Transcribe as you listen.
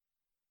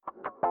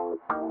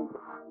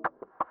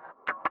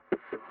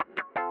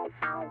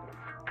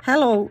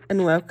Hello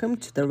and welcome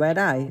to the Red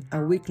Eye,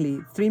 a weekly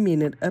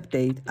 3-minute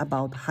update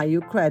about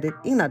high-yield credit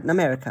in Latin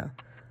America.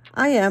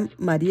 I am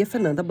Maria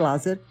Fernanda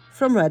Blaser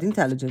from Red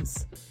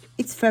Intelligence.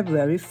 It's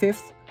February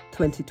 5th,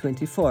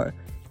 2024.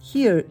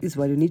 Here is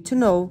what you need to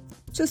know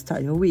to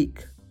start your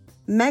week.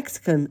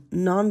 Mexican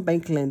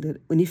non-bank lender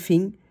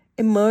Unifin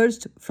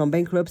emerged from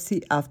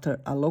bankruptcy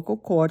after a local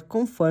court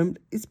confirmed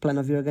its plan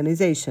of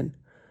reorganization.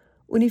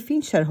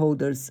 Unifin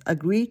shareholders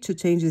agreed to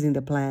changes in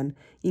the plan,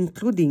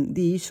 including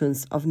the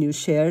issuance of new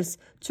shares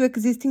to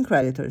existing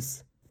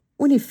creditors.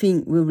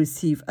 Unifin will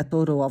receive a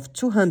total of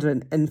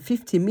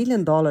 $250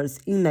 million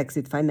in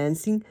exit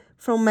financing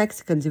from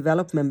Mexican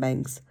development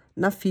banks,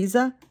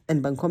 Nafisa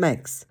and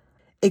Bancomext.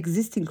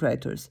 Existing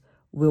creditors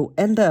will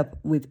end up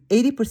with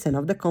 80%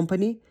 of the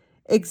company,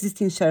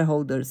 existing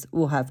shareholders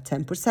will have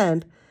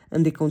 10%,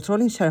 and the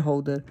controlling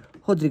shareholder,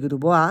 Rodrigo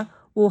Dubois,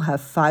 will have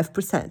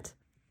 5%.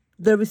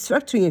 The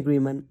restructuring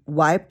agreement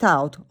wiped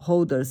out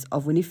holders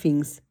of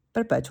Unifin's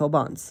perpetual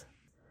bonds.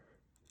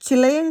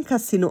 Chilean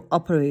casino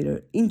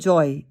operator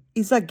Enjoy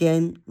is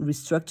again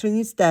restructuring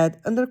its debt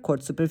under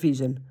court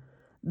supervision.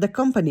 The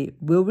company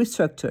will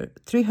restructure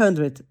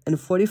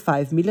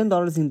 $345 million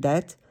in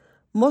debt,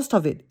 most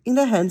of it in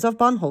the hands of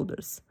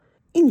bondholders.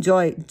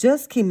 Enjoy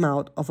just came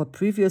out of a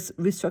previous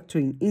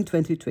restructuring in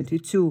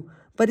 2022,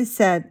 but it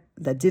said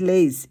that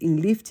delays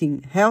in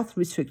lifting health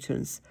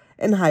restrictions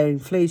and higher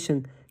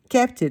inflation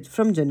kept it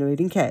from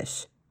generating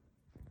cash.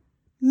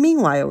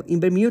 Meanwhile, in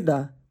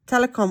Bermuda,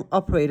 telecom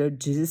operator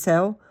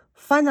Digicel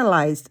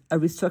finalized a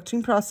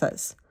restructuring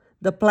process.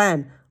 The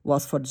plan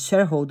was for the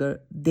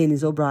shareholder,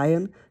 Dennis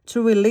O'Brien,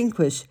 to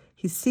relinquish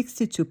his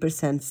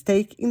 62%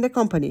 stake in the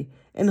company,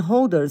 and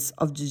holders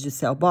of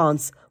Digicel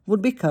bonds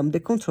would become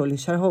the controlling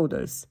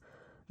shareholders.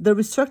 The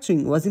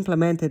restructuring was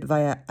implemented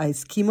via a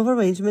scheme of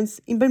arrangements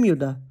in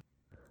Bermuda.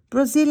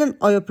 Brazilian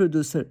oil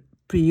producer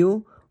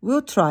Prio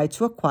will try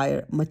to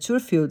acquire mature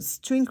fields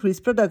to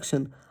increase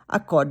production,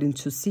 according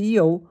to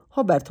CEO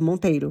Roberto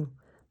Monteiro.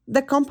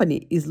 The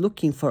company is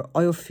looking for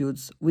oil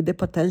fields with the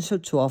potential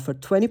to offer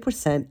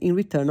 20% in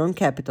return on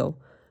capital.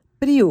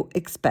 Prio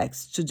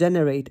expects to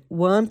generate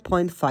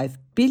 $1.5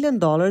 billion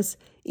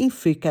in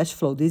free cash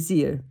flow this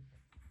year.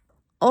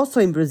 Also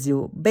in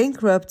Brazil,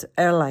 bankrupt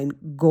airline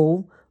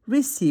Gol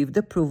received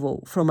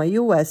approval from a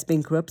U.S.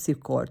 bankruptcy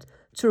court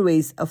to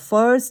raise a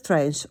first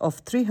tranche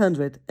of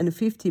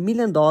 $350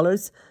 million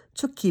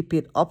to keep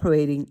it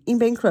operating in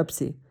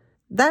bankruptcy.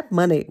 That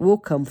money will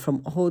come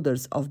from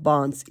holders of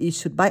bonds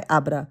issued by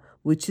Abra,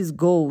 which is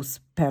Gol's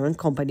parent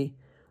company.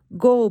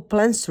 Gol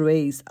plans to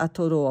raise a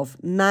total of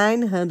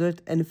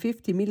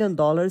 $950 million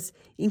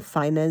in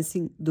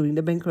financing during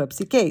the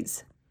bankruptcy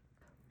case.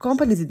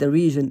 Companies in the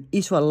region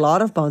issue a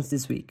lot of bonds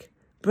this week.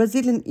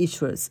 Brazilian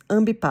issuers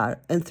Ambipar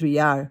and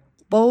 3R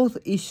both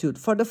issued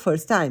for the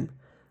first time.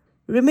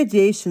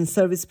 Remediation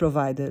service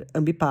provider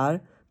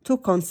Ambipar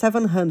took on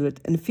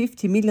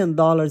 $750 million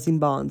in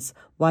bonds,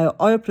 while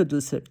oil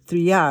producer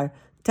 3R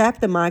tapped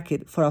the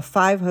market for a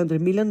 $500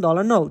 million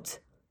note.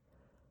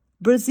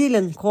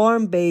 Brazilian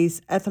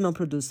corn-based ethanol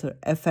producer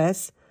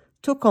FS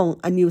took on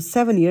a new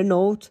 7-year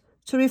note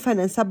to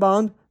refinance a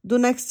bond due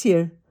next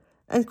year,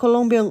 and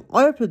Colombian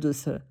oil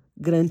producer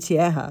Gran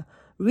Tierra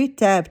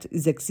retapped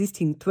its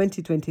existing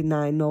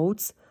 2029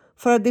 notes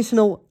for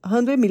additional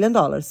 $100 million.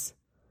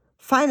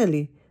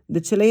 Finally,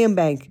 the Chilean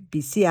bank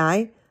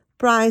BCI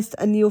priced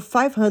a new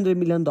 $500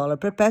 million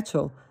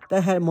perpetual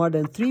that had more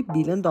than $3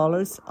 billion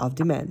of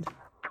demand.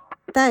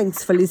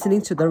 Thanks for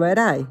listening to The Red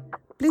Eye.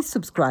 Please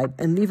subscribe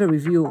and leave a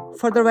review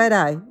for The Red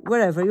Eye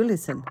wherever you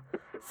listen.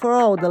 For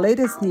all the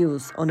latest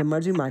news on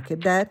emerging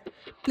market debt,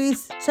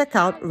 please check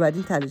out Red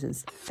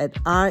Intelligence at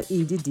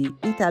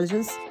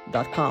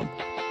reddintelligence.com.